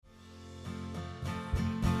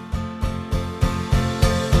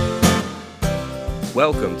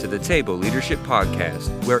Welcome to the Table Leadership Podcast,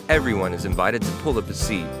 where everyone is invited to pull up a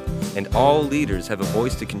seat, and all leaders have a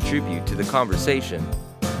voice to contribute to the conversation.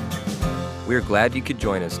 We're glad you could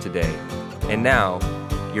join us today. And now,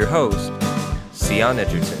 your host, Sion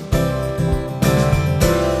Edgerton.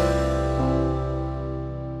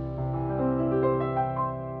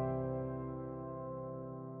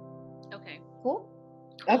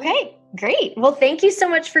 Okay, great. Well, thank you so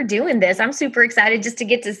much for doing this. I'm super excited just to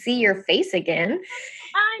get to see your face again.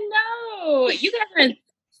 I know. You guys are in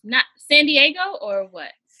not San Diego or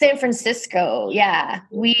what? San Francisco. Yeah.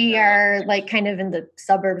 We are like kind of in the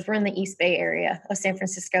suburbs. We're in the East Bay area of San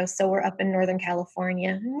Francisco. So we're up in Northern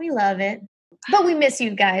California and we love it. But we miss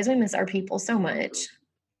you guys. We miss our people so much.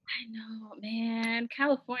 I know, man.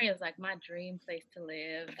 California is like my dream place to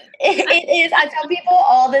live. It is. I tell people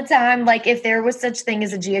all the time, like, if there was such thing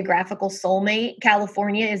as a geographical soulmate,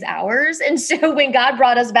 California is ours. And so when God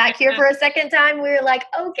brought us back here for a second time, we were like,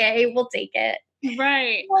 okay, we'll take it.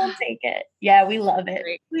 Right. We'll take it. Yeah, we love it.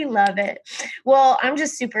 We love it. Well, I'm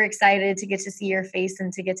just super excited to get to see your face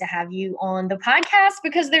and to get to have you on the podcast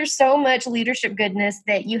because there's so much leadership goodness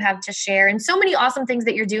that you have to share and so many awesome things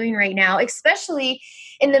that you're doing right now, especially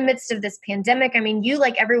in the midst of this pandemic. I mean, you,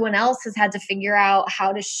 like everyone else, has had to figure out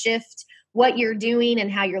how to shift what you're doing and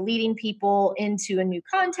how you're leading people into a new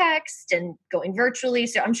context and going virtually.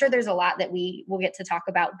 So I'm sure there's a lot that we will get to talk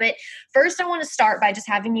about. But first, I want to start by just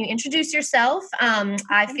having you introduce yourself.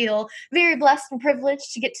 I feel very blessed and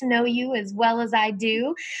privileged to get to know you as well as I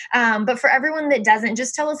do. But for everyone that doesn't,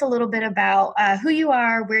 just tell us a little bit about who you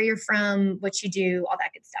are, where you're from, what you do, all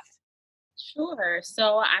that good stuff. Sure.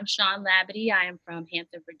 So I'm Shawn Labadie. I am from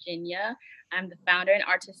Hampton, Virginia. I'm the founder and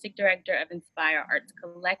artistic director of Inspire Arts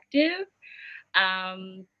Collective.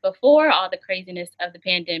 Before all the craziness of the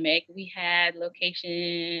pandemic, we had a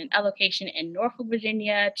location in Norfolk,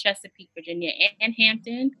 Virginia, Chesapeake, Virginia, and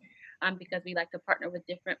Hampton, because we like to partner with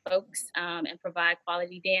different folks and provide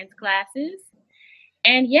quality dance classes.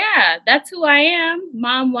 And yeah, that's who I am.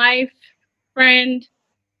 Mom, wife, friend,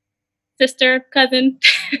 sister, cousin.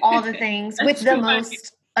 All the things with the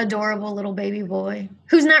most adorable little baby boy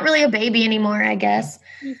who's not really a baby anymore, I guess.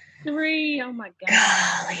 He's 3. Oh my God.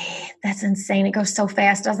 Golly, that's insane. It goes so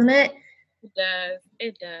fast, doesn't it?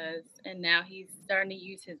 It does. And now he's starting to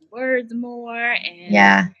use his words more. And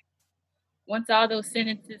yeah, once all those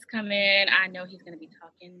sentences come in, I know he's going to be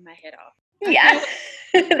talking my head off. Yeah,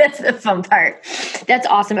 that's the fun part. That's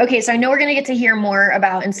awesome. Okay, so I know we're going to get to hear more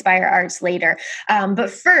about Inspire Arts later. But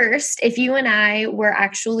first, if you and I were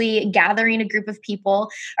actually gathering a group of people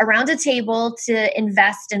around a table to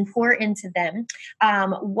invest and pour into them,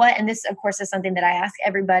 and this, of course, is something that I ask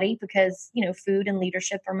everybody because, you know, food and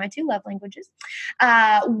leadership are my 2 love languages.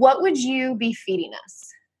 What would you be feeding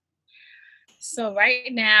us? So right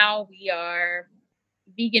now we are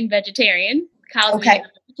vegetarian. Kyle's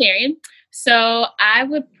vegetarian. So I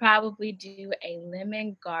would probably do a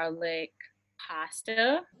lemon garlic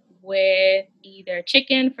pasta with either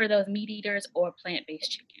chicken for those meat eaters or plant-based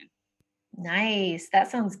chicken. Nice. That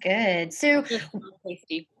sounds good. So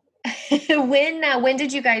tasty. when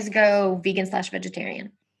did you guys go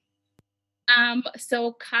vegan/vegetarian?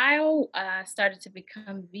 So Kyle started to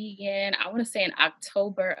become vegan, I want to say in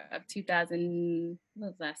October of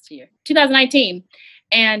 2019.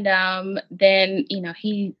 And then, you know,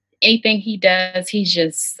 anything he does, he's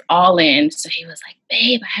just all in. So he was like,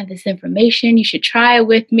 babe, I have this information. You should try it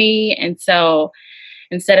with me. And so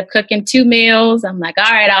instead of cooking 2 meals, I'm like, all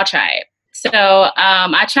right, I'll try it. So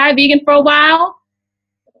I tried vegan for a while.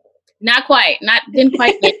 Didn't quite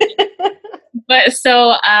make it. But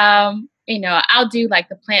so, you know, I'll do like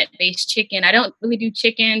the plant-based chicken. I don't really do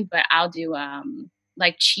chicken, but I'll do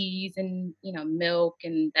like cheese and, you know, milk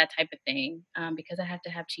and that type of thing because I have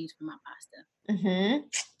to have cheese for my pasta. Mm-hmm.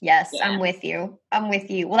 Yes, yeah. I'm with you.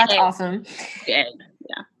 Well, that's awesome. Good.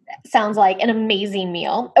 Yeah. Sounds like an amazing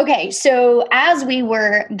meal. Okay, so as we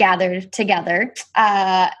were gathered together,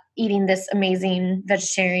 eating this amazing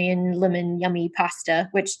vegetarian lemon yummy pasta,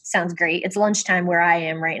 which sounds great. It's lunchtime where I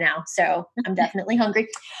am right now, so I'm definitely hungry.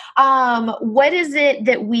 What is it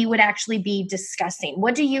that we would actually be discussing?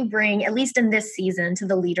 What do you bring, at least in this season, to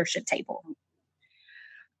the leadership table?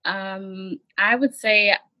 I would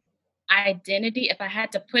say identity. If I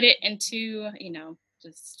had to put it into, you know,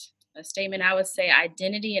 just a statement, I would say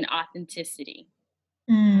identity and authenticity.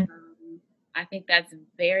 I think that's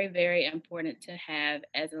very, very important to have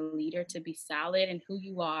as a leader, to be solid in who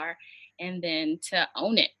you are and then to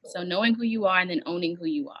own it. So knowing who you are and then owning who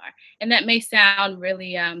you are. And that may sound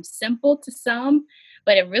really simple to some,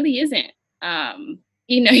 but it really isn't.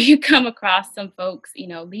 you come across some folks,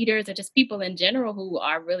 leaders or just people in general who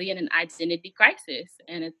are really in an identity crisis.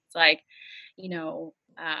 And it's like, you know,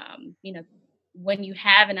 when you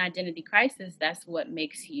have an identity crisis, that's what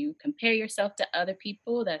makes you compare yourself to other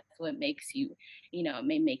people. That's what makes you,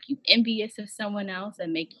 may make you envious of someone else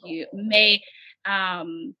and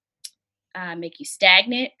um, make you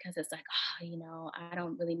stagnant because it's like, oh, I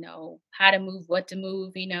don't really know how to move, what to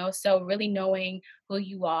move. So really knowing who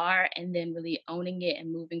you are and then really owning it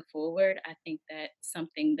and moving forward, I think that's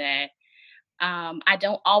something that I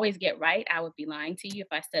don't always get right. I would be lying to you if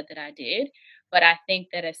I said that I did. But I think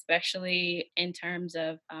that especially in terms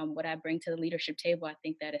of what I bring to the leadership table, I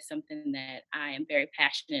think that is something that I am very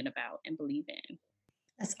passionate about and believe in.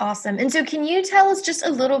 That's awesome. And so can you tell us just a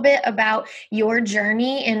little bit about your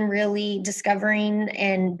journey in really discovering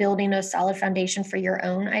and building a solid foundation for your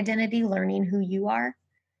own identity, learning who you are?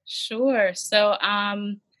 Sure. So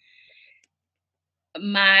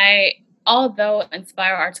my although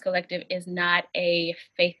Inspire Arts Collective is not a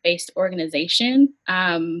faith-based organization,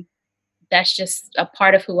 that's just a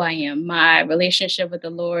part of who I am. My relationship with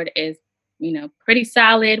the Lord is, pretty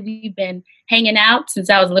solid. We've been hanging out since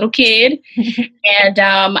I was a little kid. And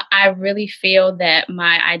I really feel that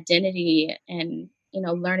my identity and,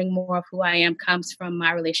 learning more of who I am comes from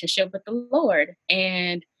my relationship with the Lord.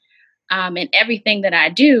 And everything that I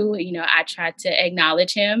do, I try to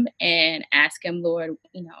acknowledge him and ask him, Lord,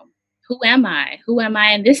 who am I? Who am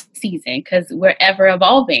I in this season? Because we're ever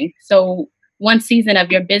evolving. So one season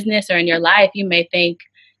of your business or in your life, you may think,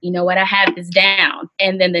 you know what, I have this down.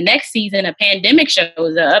 And then the next season, a pandemic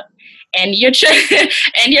shows up and you're trying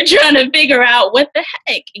to figure out what the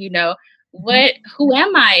heck, who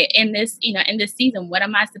am I in this, in this season? What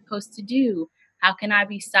am I supposed to do? How can I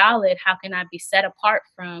be solid? How can I be set apart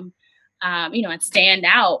from and stand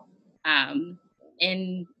out.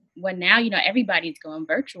 And when now, everybody's going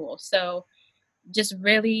virtual. So just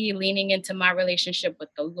really leaning into my relationship with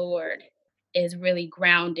the Lord is really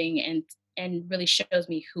grounding and really shows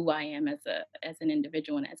me who I am as an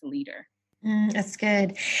individual and as a leader. That's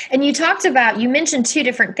good. And you mentioned two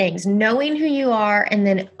different things, knowing who you are and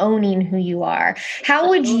then owning who you are. How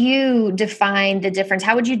would you define the difference?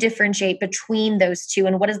 How would you differentiate between those two?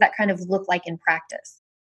 And what does that kind of look like in practice?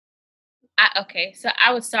 Okay, so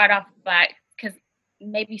I would start off because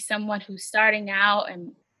maybe someone who's starting out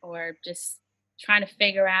or just trying to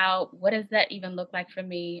figure out what does that even look like for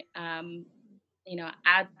me.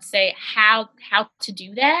 I'd say how to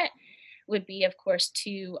do that would be, of course,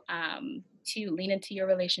 to lean into your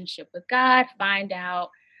relationship with God, find out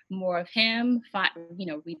more of Him,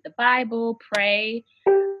 read the Bible, pray.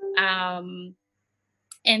 And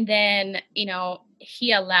then,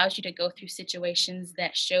 he allows you to go through situations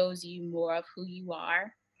that shows you more of who you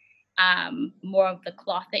are, more of the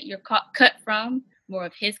cloth that you're cut from, more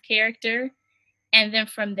of his character. And then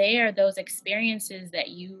from there, those experiences that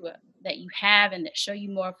you have and that show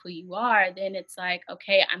you more of who you are, then it's like,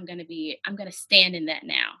 okay, I'm going to stand in that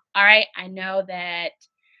now. All right. I know that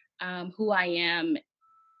who I am,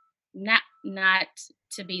 not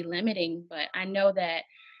to be limiting, but I know that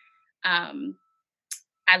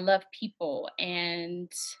I love people and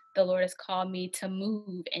the Lord has called me to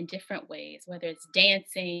move in different ways, whether it's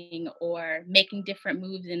dancing or making different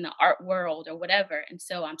moves in the art world or whatever. And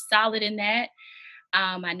so I'm solid in that.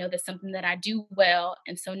 I know that's something that I do well.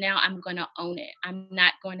 And so now I'm going to own it. I'm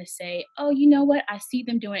not going to say, oh, you know what? I see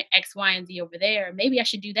them doing X, Y, and Z over there. Maybe I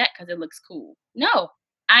should do that because it looks cool. No,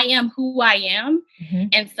 I am who I am. Mm-hmm.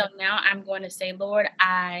 And so now I'm going to say, Lord,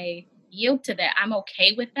 I yield to that. I'm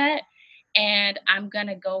okay with that. And I'm going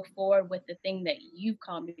to go forward with the thing that you've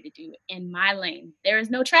called me to do in my lane. There is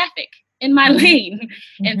no traffic in my lane.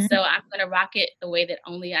 Mm-hmm. And so I'm going to rock it the way that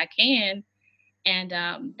only I can. And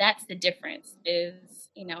that's the difference is,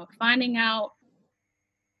 finding out,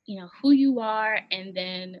 who you are and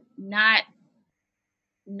then not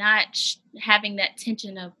having that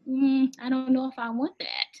tension of, I don't know if I want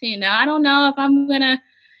that. I don't know if I'm going to,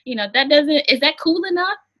 is that cool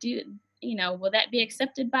enough? Will that be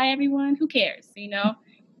accepted by everyone? Who cares?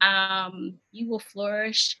 You will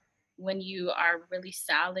flourish when you are really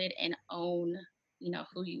solid and own,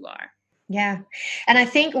 who you are. Yeah. And I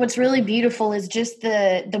think what's really beautiful is just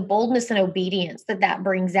the boldness and obedience that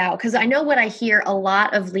brings out. Because I know what I hear a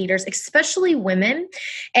lot of leaders, especially women,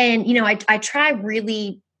 and, I try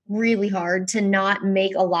really really hard to not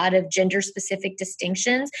make a lot of gender specific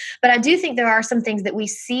distinctions. But I do think there are some things that we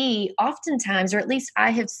see oftentimes, or at least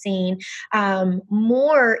I have seen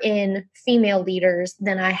more in female leaders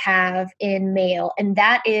than I have in male. And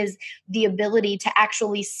that is the ability to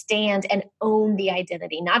actually stand and own the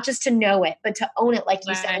identity, not just to know it, but to own it, like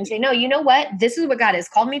you said, and say, no, you know what? This is what God has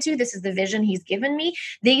called me to. This is the vision He's given me.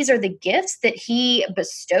 These are the gifts that He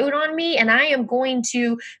bestowed on me. And I am going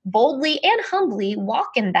to boldly and humbly walk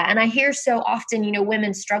in that. And I hear so often,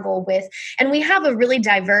 women struggle with, and we have a really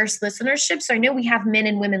diverse listenership. So I know we have men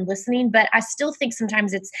and women listening, but I still think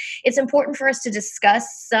sometimes it's important for us to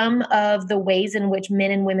discuss some of the ways in which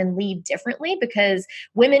men and women lead differently, because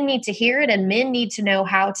women need to hear it and men need to know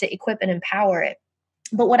how to equip and empower it.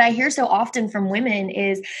 But what I hear so often from women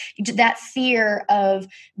is that fear of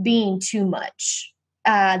being too much.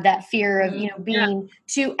 That fear of being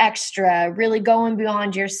too extra, really going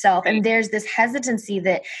beyond yourself. And there's this hesitancy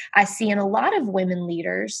that I see in a lot of women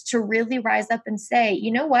leaders to really rise up and say,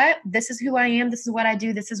 you know what, this is who I am, this is what I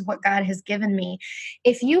do, this is what God has given me.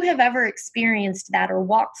 If you have ever experienced that or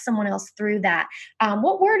walked someone else through that,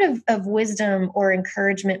 what word of wisdom or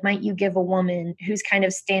encouragement might you give a woman who's kind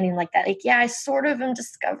of standing like that? Like, yeah, I sort of am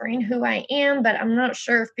discovering who I am, but I'm not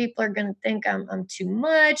sure if people are going to think I'm too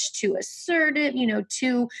much, too assertive,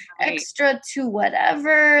 too extra, too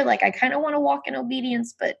whatever. Like, I kind of want to walk in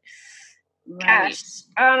obedience, but gosh,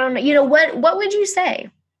 I don't know. What would you say?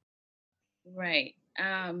 Right.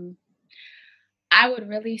 I would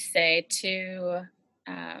really say to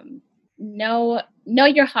know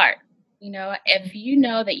your heart. If you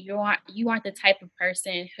know that you aren't the type of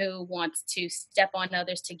person who wants to step on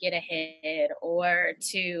others to get ahead or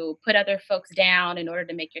to put other folks down in order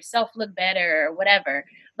to make yourself look better or whatever,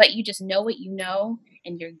 but you just know what you know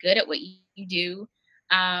and you're good at what you do,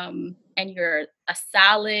 and you're a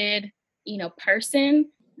solid, person,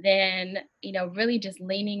 then, really just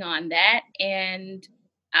leaning on that. And,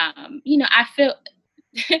 I feel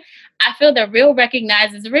I feel that real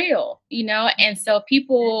recognizes real, and so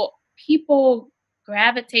people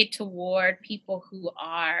gravitate toward people who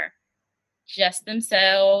are just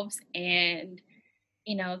themselves, and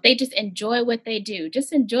they just enjoy what they do.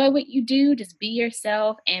 Just enjoy what you do, just be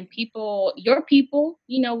yourself, and your people,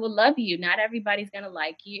 will love you. Not everybody's going to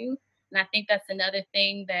like you. And I think that's another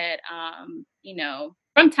thing that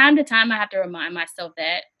from time to time I have to remind myself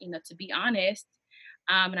that, to be honest.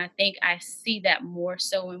 And I think I see that more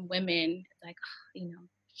so in women, like,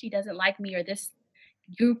 she doesn't like me, or this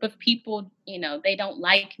group of people, they don't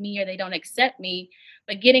like me or they don't accept me.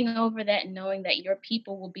 But getting over that and knowing that your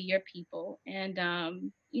people will be your people. And,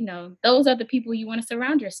 those are the people you want to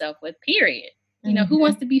surround yourself with, period. Who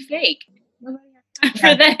wants to be fake? Nobody has time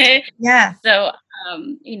for that. Yeah. So,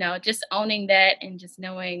 just owning that and just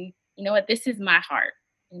knowing, what, this is my heart,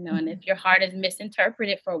 and if your heart is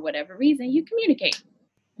misinterpreted for whatever reason, you communicate.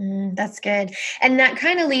 That's good. And that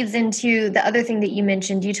kind of leads into the other thing that you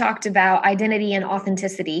mentioned. You talked about identity and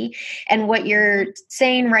authenticity. And what you're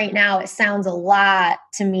saying right now, it sounds a lot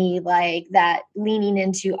to me like that, leaning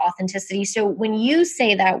into authenticity. So when you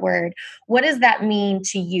say that word, what does that mean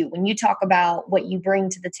to you? When you talk about what you bring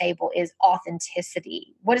to the table is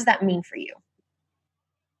authenticity, what does that mean for you?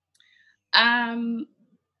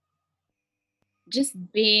 Just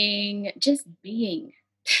being,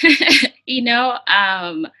 you know,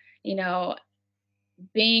 um, you know,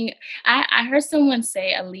 being, I heard someone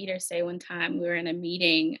say, a leader say one time, we were in a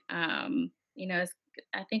meeting, I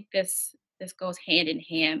think this goes hand in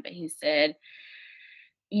hand, but he said,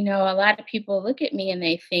 a lot of people look at me and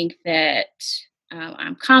they think that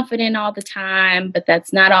I'm confident all the time, but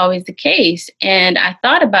that's not always the case. And I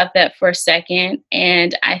thought about that for a second.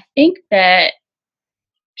 And I think that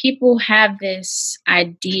people have this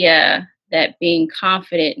idea that being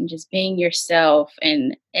confident and just being yourself,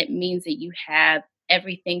 and it means that you have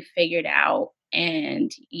everything figured out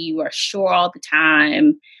and you are sure all the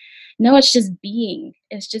time. No, it's just being.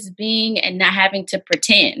 It's just being and not having to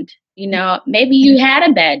pretend. Maybe you had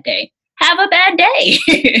a bad day. Have a bad day.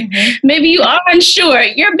 Mm-hmm. Maybe you are unsure.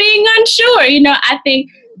 You're being unsure. I think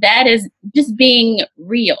that is just being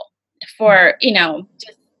real for,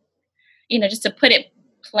 just to put it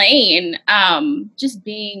plain, just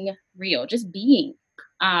being real, just being.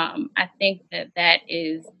 I think that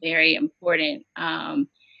is very important.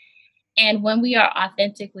 And when we are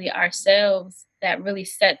authentically ourselves, that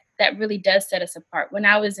really does set us apart. When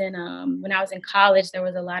I was in college, there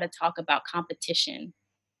was a lot of talk about competition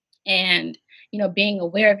and, being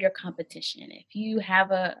aware of your competition. If you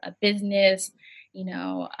have a business,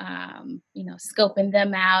 scoping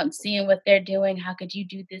them out and seeing what they're doing. How could you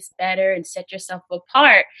do this better and set yourself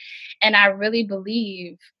apart? And I really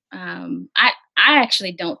believe, I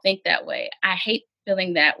actually don't think that way. I hate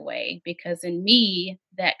feeling that way because in me,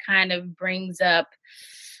 that kind of brings up,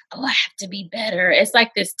 oh, I have to be better. It's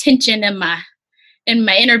like this tension in my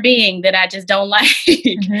inner being that I just don't like.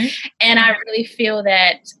 Mm-hmm. And I really feel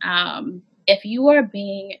that if you are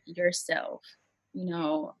being yourself,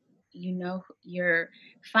 you're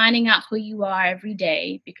finding out who you are every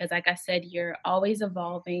day because, like I said, you're always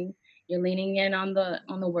evolving. You're leaning in on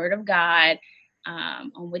the Word of God,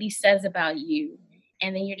 on what He says about you,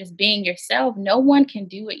 and then you're just being yourself. No one can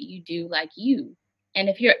do what you do like you. And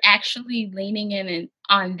if you're actually leaning in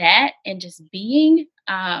on that and just being,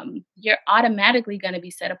 you're automatically going to be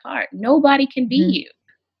set apart. Nobody can be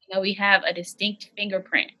Mm-hmm. you. We have a distinct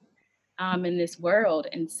fingerprint in this world,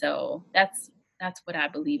 and so that's what I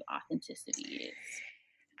believe authenticity is.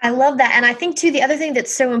 I love that. And I think, too, the other thing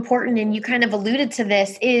that's so important, and you kind of alluded to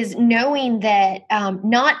this, is knowing that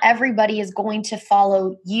not everybody is going to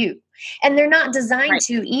follow you. And they're not designed Right.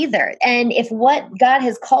 to either. And if what God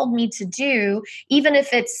has called me to do, even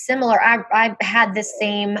if it's similar, I've had this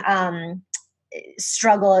same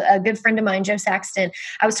struggle. A good friend of mine, Jo Saxton,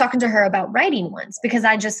 I was talking to her about writing once because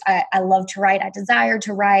I love to write. I desire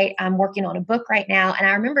to write. I'm working on a book right now. And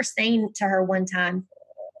I remember saying to her one time,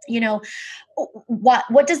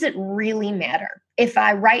 what does it really matter if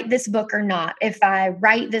I write this book or not, if I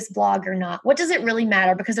write this blog or not? What does it really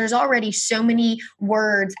matter? Because there's already so many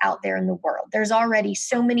words out there in the world. There's already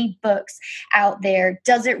so many books out there.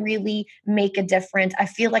 Does it really make a difference? I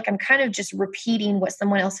feel like I'm kind of just repeating what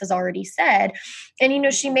someone else has already said.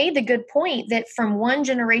 And, she made the good point that from one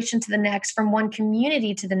generation to the next, from one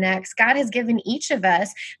community to the next, God has given each of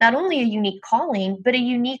us not only a unique calling, but a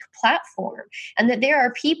unique platform. And that there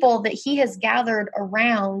are people that He has gathered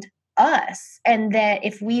around us, and that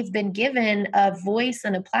if we've been given a voice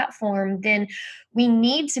and a platform, then we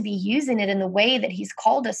need to be using it in the way that He's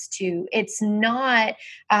called us to. It's not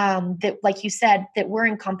that, like you said, that we're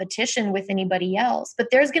in competition with anybody else, but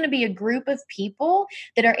there's going to be a group of people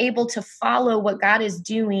that are able to follow what God is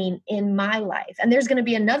doing in my life, and there's going to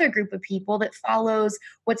be another group of people that follows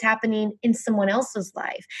what's happening in someone else's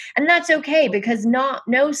life. And that's okay, because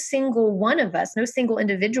no single one of us, no single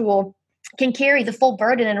individual can carry the full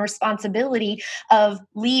burden and responsibility of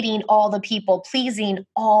leading all the people, pleasing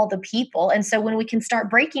all the people. And so when we can start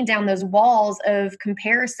breaking down those walls of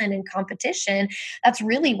comparison and competition, that's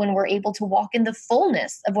really when we're able to walk in the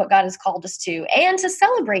fullness of what God has called us to, and to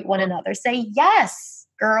celebrate one another. Say, yes,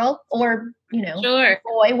 girl, or, Sure.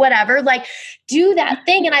 boy, whatever, like, do that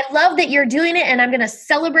thing. And I love that you're doing it. And I'm going to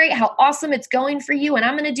celebrate how awesome it's going for you. And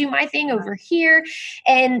I'm going to do my thing over here.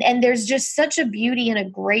 And there's just such a beauty and a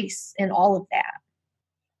grace in all of that.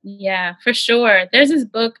 Yeah, for sure. There's this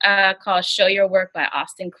book called Show Your Work by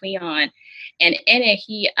Austin Kleon. And in it,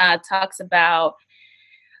 he talks about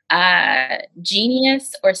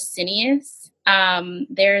genius or Cineas.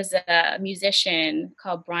 There's a musician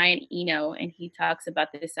called Brian Eno, and he talks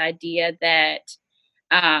about this idea that,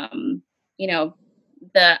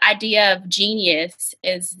 the idea of genius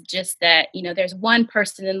is just that, there's one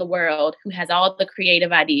person in the world who has all the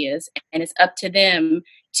creative ideas, and it's up to them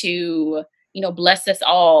to, bless us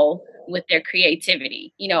all with their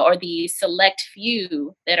creativity, or the select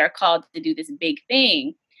few that are called to do this big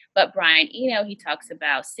thing. But Brian Eno, he talks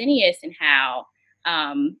about Cineas and how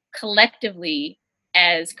collectively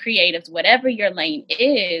as creatives, whatever your lane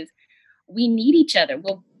is, we need each other.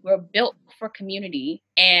 We're built for community,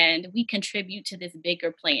 and we contribute to this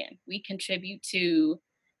bigger plan. We contribute to,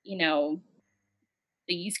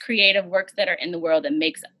 these creative works that are in the world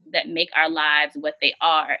that make our lives what they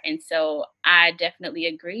are. And so I definitely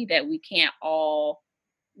agree that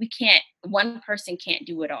one person can't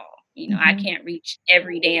do it all. I can't reach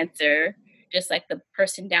every dancer, just like the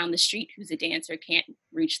person down the street who's a dancer can't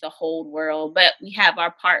reach the whole world, but we have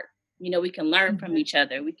our part. We can learn from each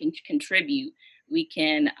other. We can contribute. We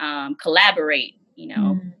can collaborate,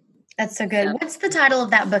 That's so good. So, what's the title of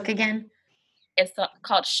that book again? It's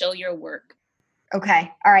called Show Your Work.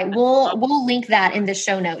 Okay. All right. We'll link that in the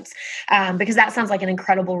show notes because that sounds like an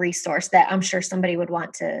incredible resource that I'm sure somebody would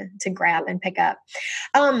want to grab and pick up.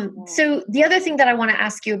 So the other thing that I want to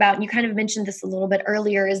ask you about, and you kind of mentioned this a little bit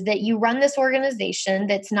earlier, is that you run this organization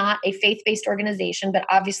that's not a faith-based organization, but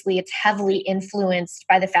obviously it's heavily influenced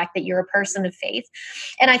by the fact that you're a person of faith.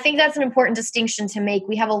 And I think that's an important distinction to make.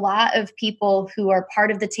 We have a lot of people who are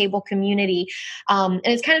part of the Table community, and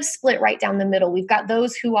it's kind of split right down the middle. We've got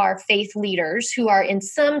those who are faith leaders who who are in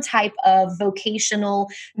some type of vocational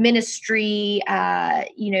ministry,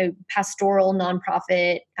 pastoral,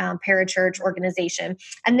 nonprofit, parachurch organization.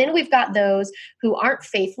 And then we've got those who aren't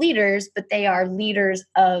faith leaders, but they are leaders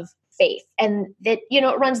of faith. And that,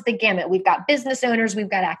 it runs the gamut. We've got business owners, we've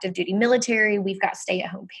got active duty military, we've got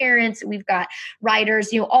stay-at-home parents, we've got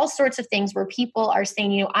writers, all sorts of things where people are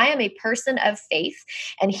saying, I am a person of faith,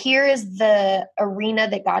 and here is the arena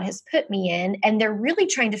that God has put me in. And they're really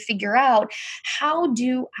trying to figure out, how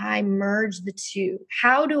do I merge the two?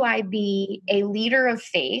 How do I be a leader of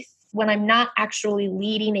faith when I'm not actually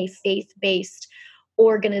leading a faith-based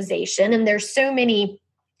organization? And there's so many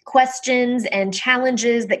questions and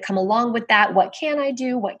challenges that come along with that. What can I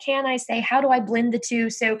do? What can I say? How do I blend the two?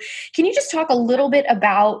 So can you just talk a little bit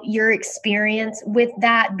about your experience with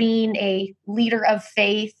that, being a leader of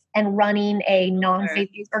faith and running a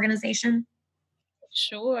non-faith-based organization?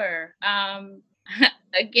 Sure.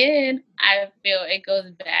 Again, I feel it goes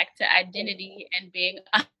back to identity and being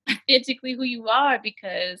authentically who you are,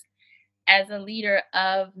 because as a leader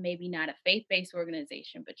of maybe not a faith-based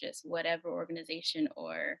organization, but just whatever organization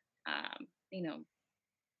or,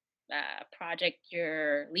 project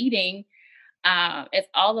you're leading, it's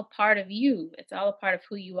all a part of you. It's all a part of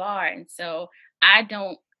who you are. And so I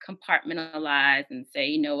don't compartmentalize and say,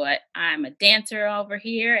 you know what, I'm a dancer over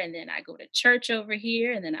here, and then I go to church over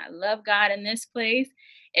here, and then I love God in this place.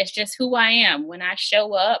 It's just who I am. When I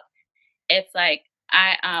show up, it's like,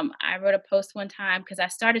 I wrote a post one time because I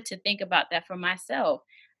started to think about that for myself.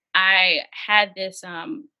 I had this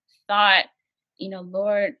thought,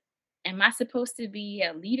 Lord, am I supposed to be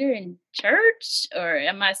a leader in church, or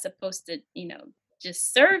am I supposed to,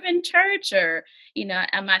 just serve in church, or,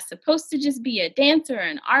 am I supposed to just be a dancer or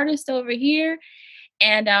an artist over here?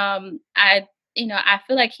 And I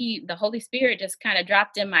feel like the Holy Spirit just kind of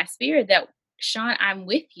dropped in my spirit that, Sean, I'm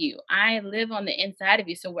with you. I live on the inside of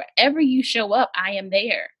you. So wherever you show up, I am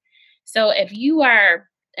there. So if you are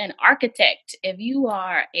an architect, if you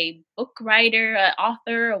are a book writer, an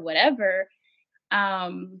author, or whatever,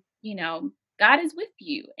 God is with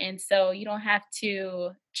you. And so you don't have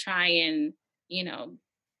to try and,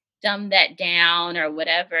 dumb that down or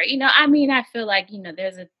whatever. I feel like,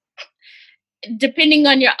 depending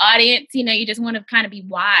on your audience, you just want to kind of be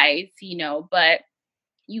wise, but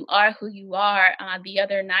you are who you are. The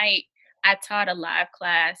other night, I taught a live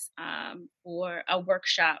class for a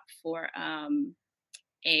workshop for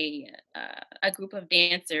a group of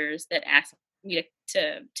dancers that asked me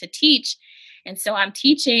to teach. And so I'm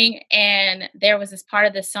teaching, and there was this part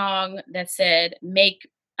of the song that said, make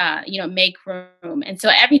room. And so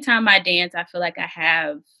every time I dance, I feel like I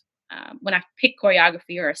have, when I pick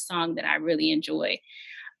choreography or a song that I really enjoy,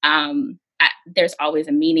 there's always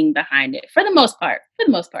a meaning behind it for the most part.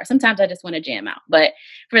 Sometimes I just want to jam out. But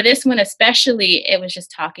for this one especially, it was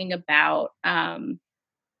just talking about,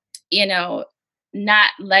 not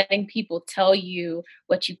letting people tell you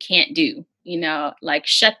what you can't do, like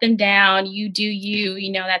shut them down, you do you,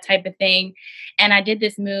 that type of thing. And I did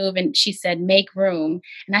this move, and she said, make room.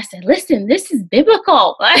 And I said, listen, this is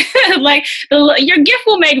biblical. Like your gift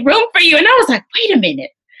will make room for you. And I was like, wait a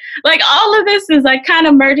minute. Like all of this is like kind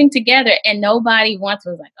of merging together, and nobody once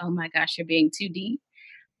was like, oh my gosh, you're being too deep.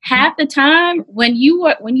 Half the time when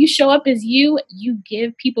you show up as you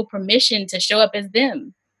give people permission to show up as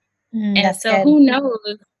them. And so good.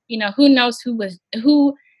 Who knows who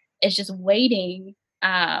is just waiting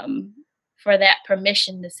for that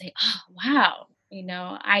permission to say, oh, wow,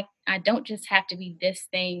 I don't just have to be this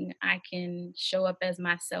thing. I can show up as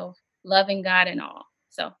myself, loving God and all.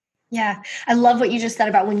 So. Yeah, I love what you just said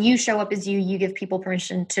about when you show up as you give people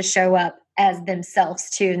permission to show up as themselves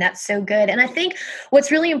too. And that's so good. And I think what's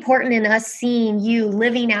really important in us seeing you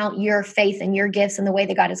living out your faith and your gifts in the way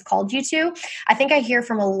that God has called you to, I think I hear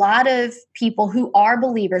from a lot of people who are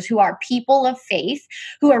believers, who are people of faith,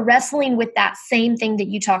 who are wrestling with that same thing that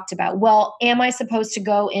you talked about. Well, am I supposed to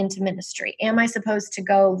go into ministry? Am I supposed to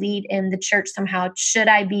go lead in the church somehow? Should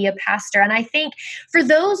I be a pastor? And I think for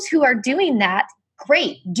those who are doing that,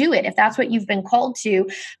 great, do it if that's what you've been called to.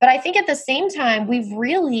 But I think at the same time, we've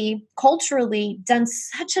really culturally done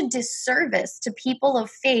such a disservice to people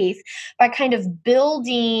of faith by kind of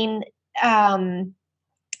building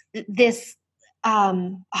this, I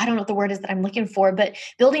don't know what the word is that I'm looking for, but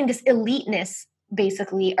building this eliteness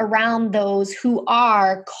basically around those who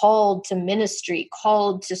are called to ministry,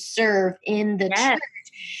 called to serve in the church.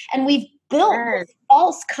 And we've built this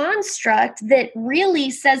false construct that really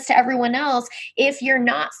says to everyone else, if you're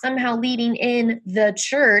not somehow leading in the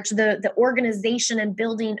church, the organization and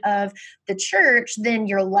building of the church, then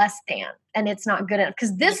you're less than, and it's not good enough.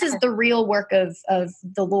 Because this is the real work of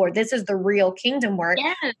the Lord. This is the real kingdom work.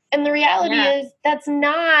 Yes. And the reality is that's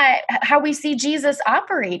not how we see Jesus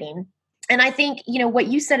operating. And I think, what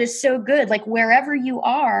you said is so good. Like, wherever you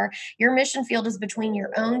are, your mission field is between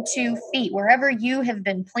your own 2 feet. Wherever you have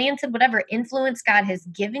been planted, whatever influence God has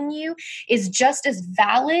given you is just as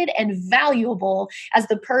valid and valuable as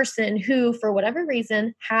the person who, for whatever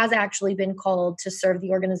reason, has actually been called to serve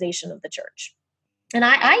the organization of the church. And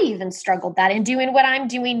I even struggled that in doing what I'm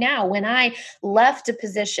doing now. When I left a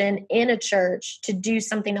position in a church to do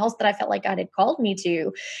something else that I felt like God had called me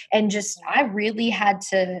to, and I really had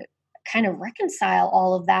to kind of reconcile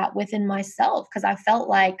all of that within myself, because I felt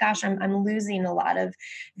like, gosh, I'm losing a lot of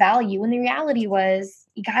value. And the reality was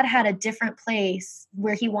God had a different place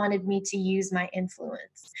where he wanted me to use my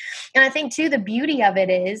influence. And I think too, the beauty of it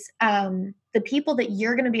is the people that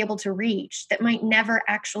you're going to be able to reach that might never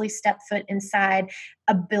actually step foot inside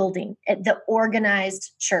a building, at the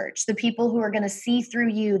organized church, the people who are going to see through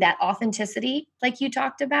you, that authenticity, like you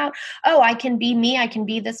talked about. Oh, I can be me. I can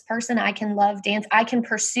be this person. I can love dance. I can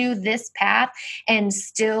pursue this path and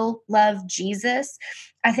still love Jesus.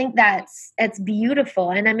 I think it's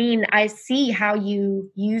beautiful. And I mean, I see how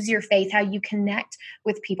you use your faith, how you connect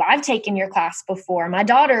with people. I've taken your class before. My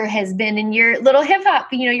daughter has been in your little hip hop,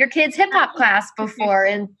 your kids' hip hop class before.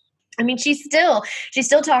 And I mean, she still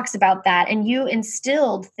talks about that. And you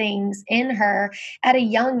instilled things in her at a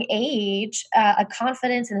young age, a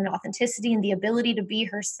confidence and an authenticity and the ability to be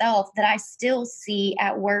herself that I still see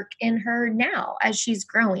at work in her now as she's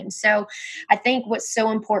growing. So I think what's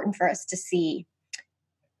so important for us to see,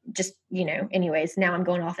 just, anyways, now I'm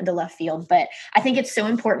going off into left field, but I think it's so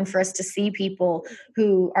important for us to see people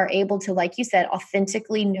who are able to, like you said,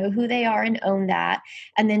 authentically know who they are and own that,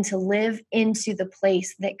 and then to live into the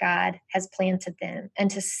place that God has planted them and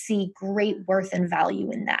to see great worth and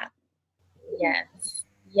value in that.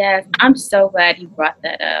 Yes. I'm so glad you brought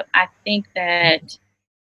that up. I think that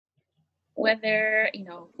whether,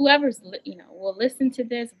 whoever's, will listen to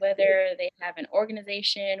this, whether they have an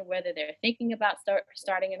organization, whether they're thinking about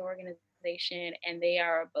starting an organization and they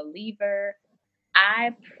are a believer,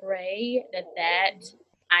 I pray that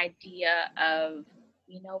idea of,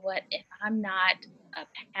 if I'm not a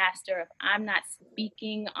pastor, if I'm not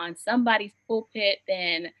speaking on somebody's pulpit,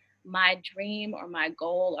 then my dream or my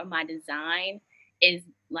goal or my design is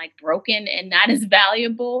like broken and not as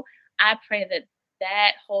valuable. I pray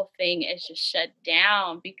that whole thing is just shut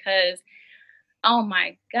down, because, oh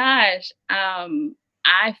my gosh,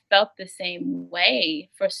 I felt the same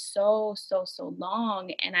way for so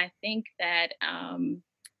long. And I think that,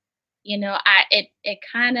 it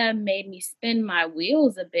kind of made me spin my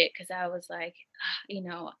wheels a bit, because I was like, am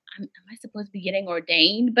I supposed to be getting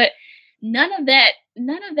ordained? But none of that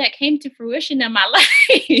came to fruition in my life.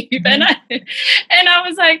 Mm-hmm. And I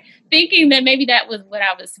was like thinking that maybe that was what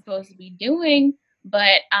I was supposed to be doing.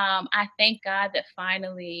 But I thank God that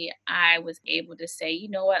finally I was able to say, you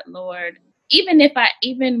know what, Lord, even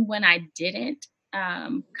when I didn't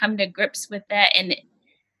come to grips with that, and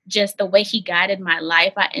just the way he guided my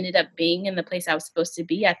life, I ended up being in the place I was supposed to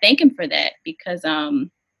be. I thank him for that, because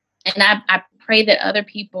and I pray that other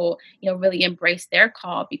people, really embrace their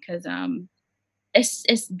call, because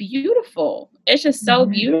it's beautiful. It's just so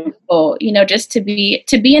beautiful, just to be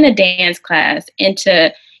in a dance class and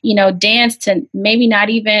to, dance to maybe not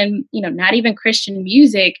even Christian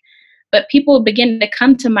music, but people begin to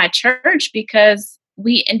come to my church because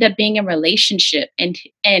we end up being in relationship and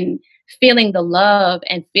feeling the love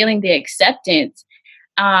and feeling the acceptance.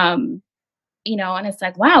 And it's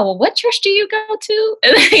like, wow, well, what church do you go to?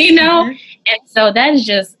 And so that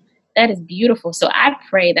is beautiful. So I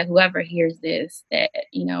pray that whoever hears this, that,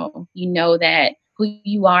 that who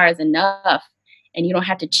you are is enough, and you don't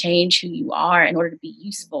have to change who you are in order to be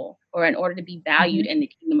useful or in order to be valued in the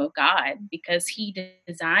kingdom of God, because he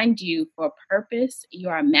designed you for a purpose. You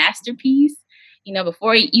are a masterpiece.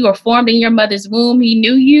 Before you were formed in your mother's womb, he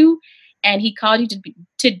knew you, and he called you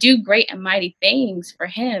to do great and mighty things for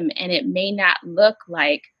him. And it may not look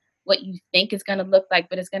like what you think is going to look like,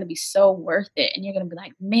 but it's going to be so worth it. And you're going to be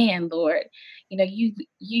like, man, Lord, you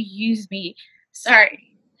use me. Sorry.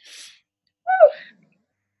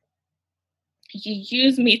 You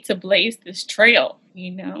use me to blaze this trail,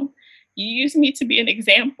 you use me to be an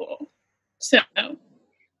example. So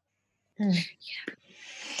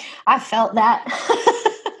I felt that.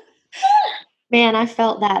 Man, I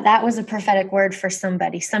felt that. That was a prophetic word for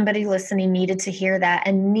somebody. Somebody listening needed to hear that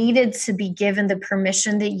and needed to be given the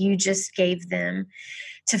permission that you just gave them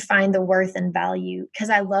to find the worth and value. Because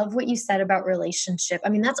I love what you said about relationship. I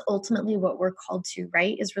mean, that's ultimately what we're called to,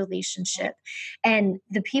 right? Is relationship. And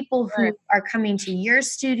the people Right. who are coming to your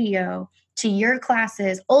studio, to your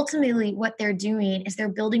classes, ultimately what they're doing is they're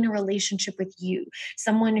building a relationship with you,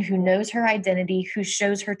 someone who knows her identity, who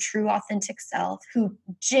shows her true authentic self, who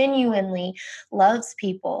genuinely loves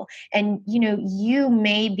people. And you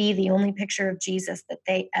may be the only picture of Jesus that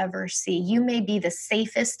they ever see. You may be the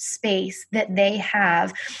safest space that they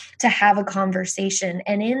have to have a conversation.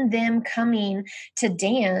 And in them coming to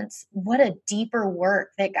dance, what a deeper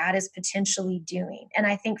work that God is potentially doing. And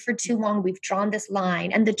I think for too long we've drawn this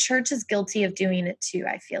line, and the church is guilty of doing it too.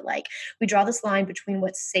 I feel like we draw this line between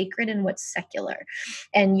what's sacred and what's secular.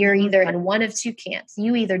 And you're either in one of two camps.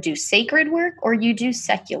 You either do sacred work or you do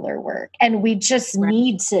secular work. And we just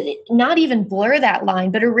need to not even blur that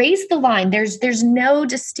line, but erase the line. There's no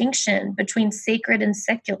distinction between sacred and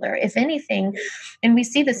secular. If anything, and we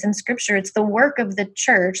see this in scripture, it's the work of the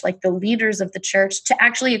church, like the leaders of the church, to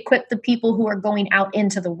actually equip the people who are going out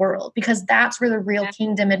into the world, because that's where the real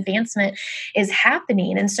kingdom advancement is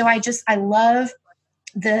happening. And so I love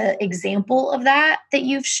the example of that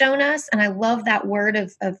you've shown us. And I love that word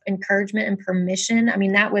of encouragement and permission. I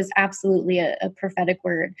mean, that was absolutely a prophetic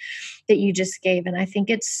word that you just gave. And I think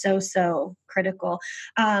it's so critical.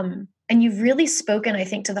 And you've really spoken, I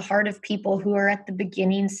think, to the heart of people who are at the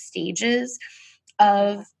beginning stages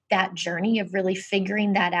of that journey of really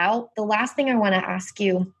figuring that out. The last thing I want to ask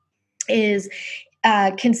you is,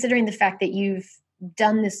 considering the fact that you've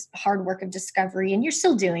done this hard work of discovery and you're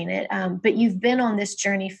still doing it, but you've been on this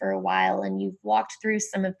journey for a while and you've walked through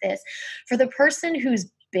some of this. For the person who's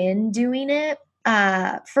been doing it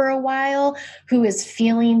for a while, who is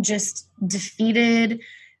feeling just defeated,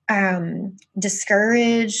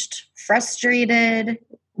 discouraged, frustrated,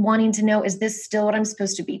 wanting to know, is this still what I'm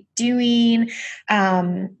supposed to be doing?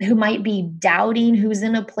 Who might be doubting, who's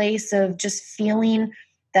in a place of just feeling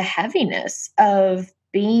the heaviness of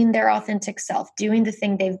being their authentic self, doing the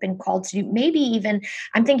thing they've been called to do. Maybe even,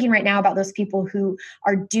 I'm thinking right now about those people who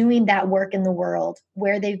are doing that work in the world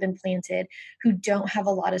where they've been planted, who don't have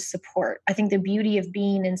a lot of support. I think the beauty of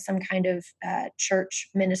being in some kind of church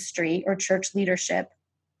ministry or church leadership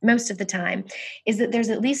most of the time is that there's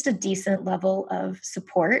at least a decent level of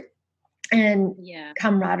support and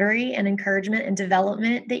camaraderie and encouragement and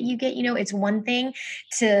development that you get. It's one thing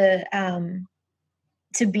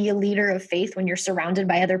to be a leader of faith when you're surrounded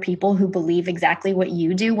by other people who believe exactly what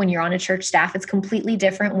you do. When you're on a church staff, it's completely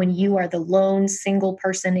different when you are the lone single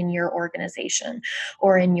person in your organization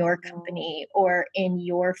or in your company or in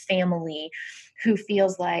your family who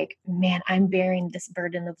feels like, man, I'm bearing this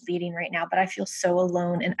burden of leading right now, but I feel so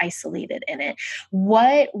alone and isolated in it.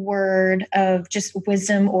 What word of just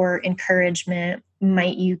wisdom or encouragement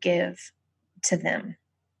might you give to them?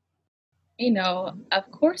 Of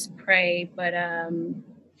course pray, but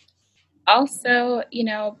also,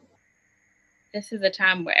 this is a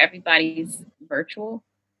time where everybody's virtual,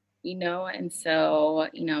 and so,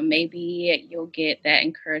 maybe you'll get that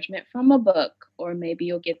encouragement from a book, or maybe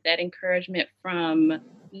you'll get that encouragement from,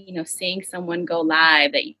 seeing someone go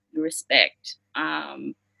live that you respect.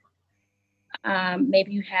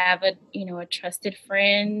 Maybe you have a trusted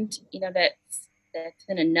friend, that's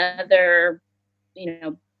in another,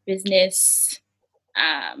 business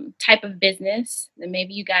type of business, then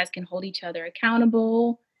maybe you guys can hold each other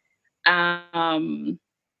accountable. Um,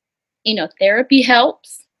 Therapy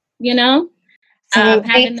helps,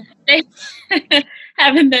 having that safe,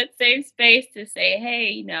 having that safe space to say,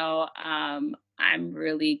 hey, I'm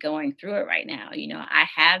really going through it right now.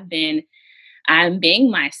 I'm being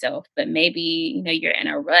myself, but maybe, you're in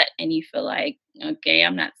a rut and you feel like, okay,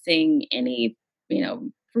 I'm not seeing any,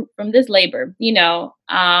 fruit from this labor,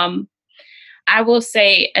 I will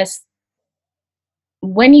say, as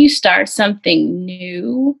when you start something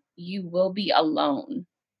new, you will be alone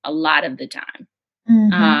a lot of the time.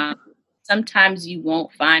 Mm-hmm. Um, Sometimes you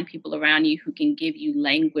won't find people around you who can give you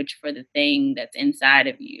language for the thing that's inside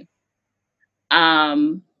of you.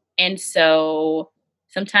 Um, and so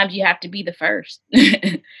sometimes you have to be the first.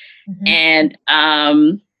 Mm-hmm. And,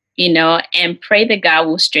 and pray that God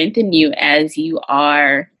will strengthen you as you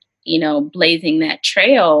are, blazing that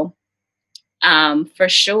trail, for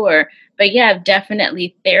sure. But yeah,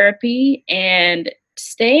 definitely therapy and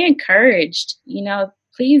stay encouraged.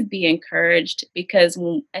 please be encouraged, because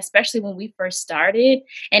especially when we first started,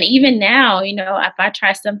 and even now, if I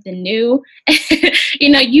try something new,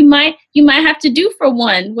 you might have to do for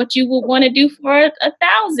one what you would want to do for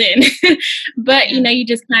 1,000. But you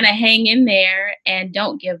just kind of hang in there and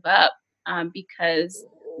don't give up, because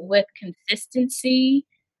with consistency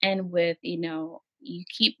and with you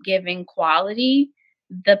keep giving quality,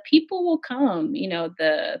 the people will come,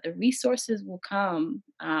 the resources will come,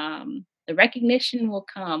 the recognition will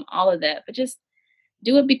come, all of that. But just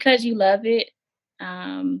do it because you love it.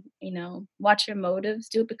 Watch your motives,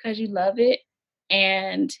 do it because you love it.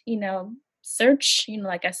 And, search,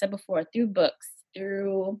 like I said before, through books,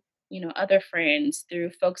 through, other friends,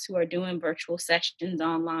 through folks who are doing virtual sessions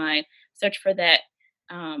online, search for that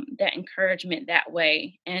encouragement that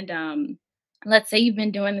way. And let's say you've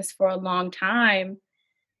been doing this for a long time.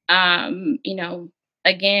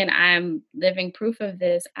 Again, I'm living proof of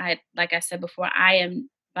this. Like I said before, I am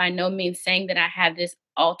by no means saying that I have this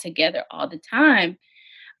all together all the time.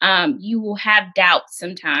 You will have doubts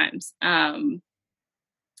sometimes.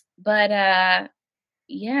 But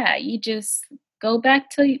you just go back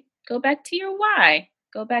to your why.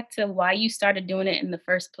 Go back to why you started doing it in the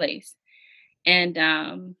first place. And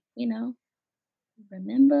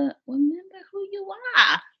remember who you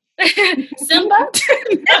are. Simba.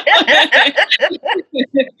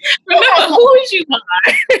 Remember who you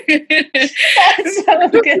are. That's so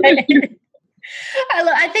good.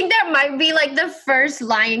 I think that might be like the first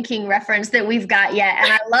Lion King reference that we've got yet.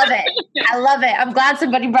 And I love it. I love it. I'm glad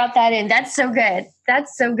somebody brought that in. That's so good.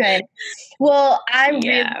 That's so good. Well,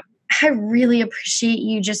 I really appreciate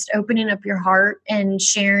you just opening up your heart and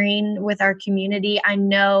sharing with our community. I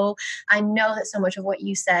know that so much of what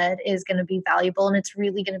you said is going to be valuable, and it's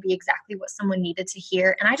really going to be exactly what someone needed to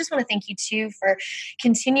hear. And I just want to thank you too for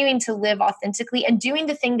continuing to live authentically and doing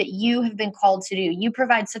the thing that you have been called to do. You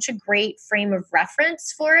provide such a great frame of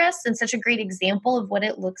reference for us and such a great example of what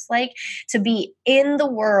it looks like to be in the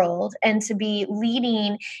world and to be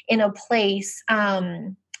leading in a place,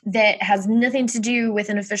 that has nothing to do with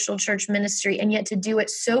an official church ministry, and yet to do it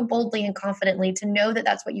so boldly and confidently, to know that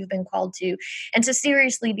that's what you've been called to, and to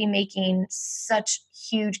seriously be making such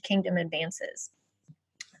huge kingdom advances.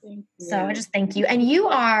 So I just thank you. And you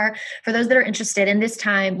are, for those that are interested in this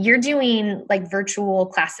time, you're doing like virtual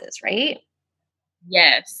classes, right?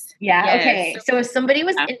 Yes. Yeah. Yes. Okay. So if somebody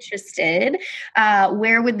was interested,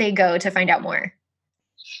 where would they go to find out more?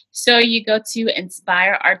 So you go to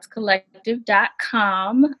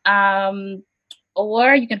inspireartscollective.com,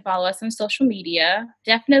 or you can follow us on social media.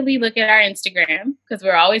 Definitely look at our Instagram, because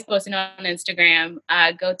we're always posting on Instagram.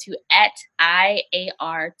 Go to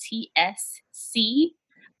 @IARTSC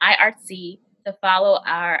to follow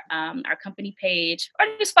our company page, or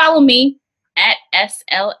just follow me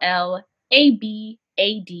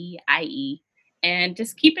 @SLLABADIE. And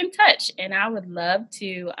just keep in touch. And I would love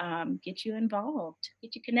to get you involved,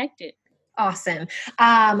 get you connected. Awesome.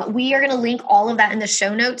 We are going to link all of that in the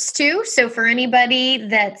show notes too. So for anybody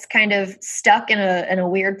that's kind of stuck in a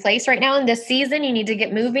weird place right now in this season, you need to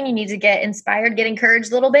get moving, you need to get inspired, get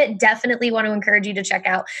encouraged a little bit. Definitely want to encourage you to check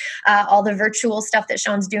out all the virtual stuff that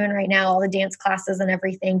Sean's doing right now, all the dance classes and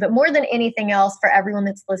everything. But more than anything else, for everyone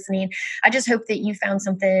that's listening, I just hope that you found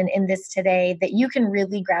something in this today that you can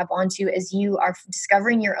really grab onto as you are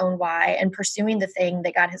discovering your own why and pursuing the thing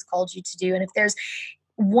that God has called you to do. And if there's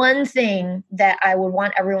one thing that I would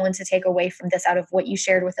want everyone to take away from this, out of what you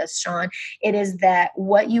shared with us, Sean, it is that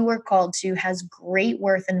what you were called to has great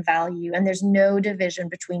worth and value, and there's no division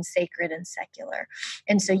between sacred and secular.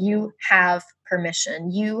 And so you have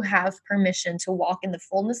permission. You have permission to walk in the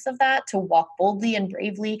fullness of that, to walk boldly and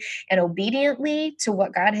bravely and obediently to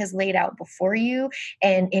what God has laid out before you.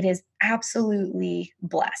 And it is absolutely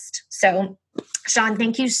blessed. So, Sean,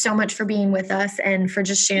 thank you so much for being with us and for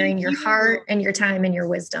just sharing your heart and your time and your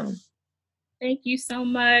wisdom. Thank you so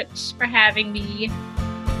much for having me.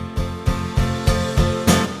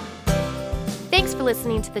 Thanks for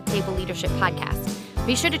listening to the Table Leadership Podcast.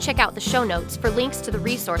 Be sure to check out the show notes for links to the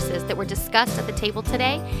resources that were discussed at the table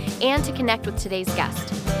today and to connect with today's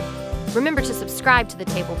guest. Remember to subscribe to the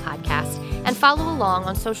Table Podcast and follow along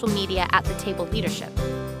on social media at The Table Leadership.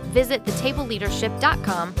 Visit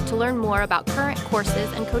thetableleadership.com to learn more about current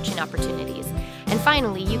courses and coaching opportunities. And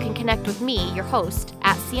finally, you can connect with me, your host,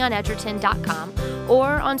 at sionedgerton.com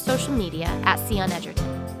or on social media at sionedgerton.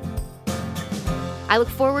 I look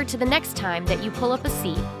forward to the next time that you pull up a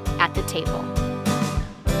seat at the table.